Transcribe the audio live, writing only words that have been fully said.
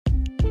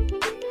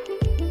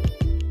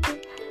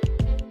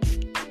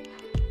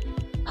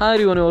Hi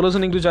everyone, you're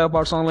listening to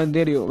Jagapat's Online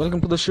Radio.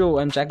 Welcome to the show.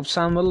 I'm Jacob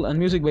Samuel and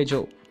music by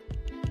Joe.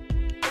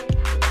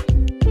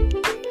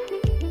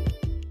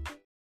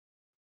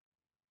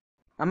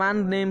 A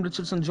man named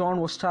Richardson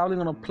John was traveling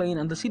on a plane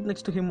and the seat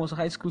next to him was a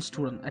high school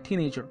student, a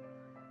teenager.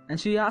 And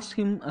she asked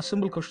him a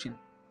simple question.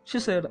 She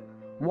said,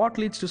 "What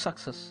leads to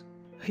success?"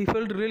 He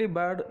felt really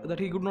bad that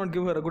he could not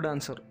give her a good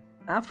answer.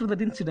 After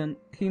that incident,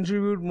 he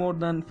interviewed more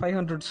than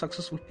 500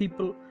 successful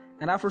people,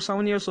 and after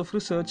 7 years of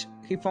research,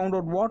 he found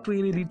out what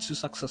really leads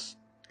to success.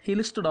 He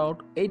listed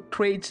out 8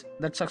 traits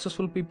that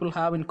successful people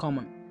have in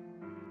common.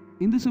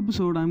 In this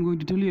episode, I'm going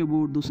to tell you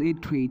about those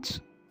 8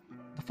 traits.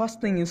 The first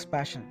thing is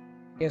passion.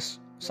 Yes,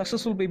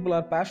 successful people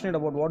are passionate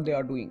about what they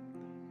are doing.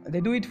 They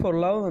do it for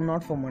love and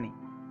not for money.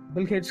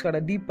 Bill Gates had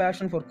a deep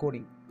passion for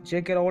coding.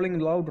 J.K. Rowling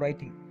loved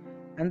writing,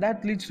 and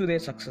that leads to their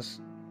success.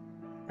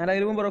 And I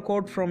remember a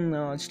quote from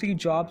Steve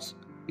Jobs.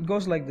 It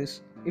goes like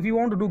this: if you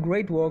want to do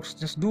great works,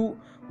 just do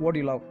what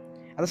you love.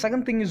 And the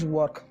second thing is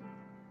work.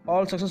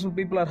 All successful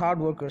people are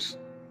hard workers.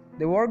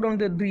 They work on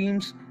their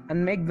dreams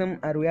and make them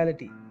a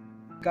reality,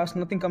 because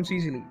nothing comes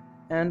easily,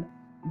 and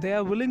they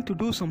are willing to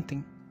do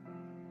something.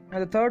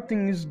 And the third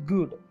thing is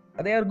good.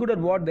 They are good at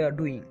what they are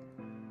doing.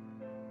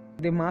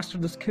 They master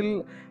the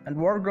skill and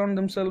work on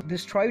themselves. They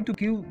strive to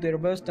give their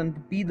best and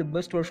to be the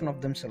best version of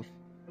themselves.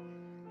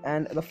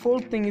 And the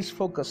fourth thing is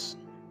focus.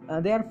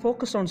 They are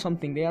focused on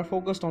something. They are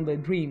focused on their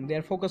dream. They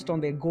are focused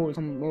on their goals,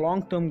 some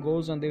long-term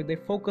goals, and they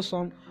focus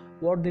on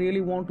what they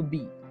really want to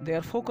be. They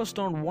are focused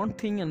on one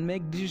thing and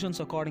make decisions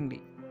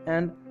accordingly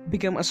and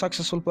become a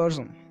successful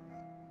person.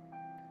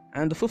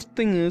 And the fifth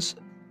thing is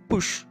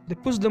push. They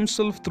push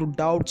themselves through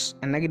doubts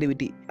and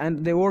negativity,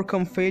 and they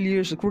overcome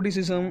failures,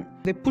 criticism.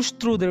 They push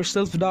through their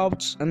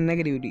self-doubts and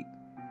negativity.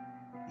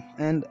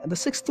 And the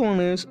sixth one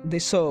is they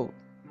serve.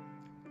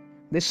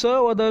 They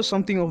serve others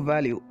something of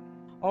value.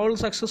 All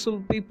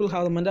successful people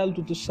have the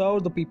mentality to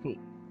serve the people,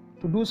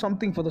 to do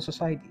something for the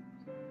society.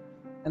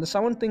 And the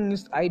seventh thing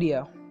is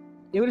idea.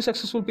 Every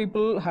successful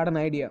people had an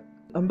idea.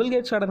 And Bill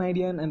Gates had an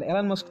idea, and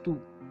Elon Musk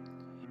too.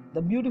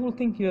 The beautiful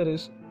thing here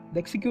is they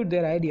execute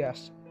their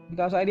ideas,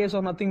 because ideas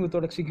are nothing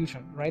without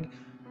execution, right?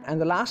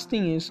 And the last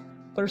thing is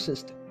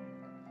persist.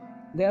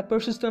 They are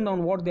persistent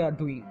on what they are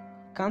doing.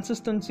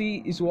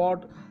 Consistency is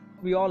what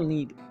we all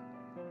need.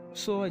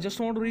 So I just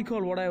want to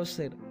recall what I have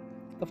said.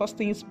 The first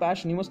thing is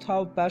passion. You must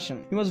have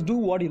passion. You must do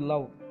what you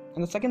love.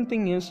 And the second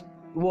thing is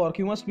work.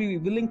 You must be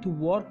willing to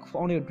work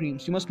on your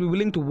dreams. You must be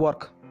willing to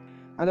work.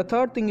 And the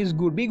third thing is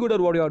good. Be good at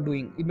what you are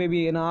doing. It may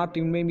be an art,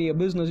 it may be a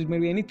business, it may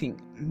be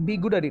anything. Be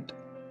good at it.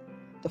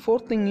 The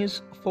fourth thing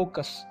is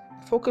focus.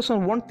 Focus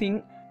on one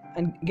thing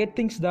and get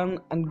things done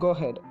and go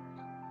ahead.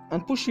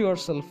 And push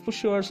yourself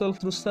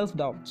through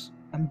self-doubts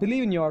and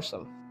believe in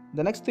yourself.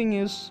 The next thing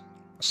is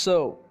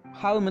serve.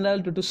 Have a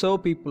mentality to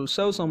serve people,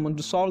 serve someone,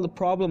 to solve the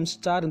problems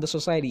that are in the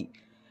society,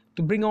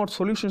 to bring out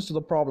solutions to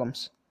the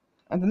problems.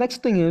 And the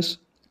next thing is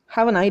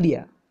have an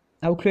idea.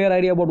 Have a clear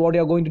idea about what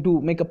you are going to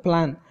do. Make a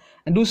plan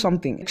and do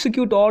something.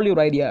 Execute all your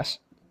ideas.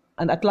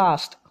 And at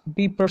last,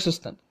 be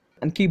persistent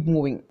and keep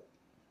moving.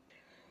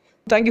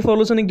 Thank you for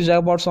listening to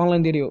Jagapat's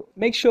Online Radio.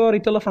 Make sure you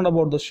tell a friend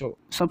about the show.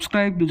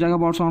 Subscribe to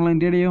Jagapat's Online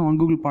Radio on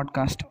Google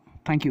Podcast.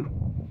 Thank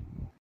you.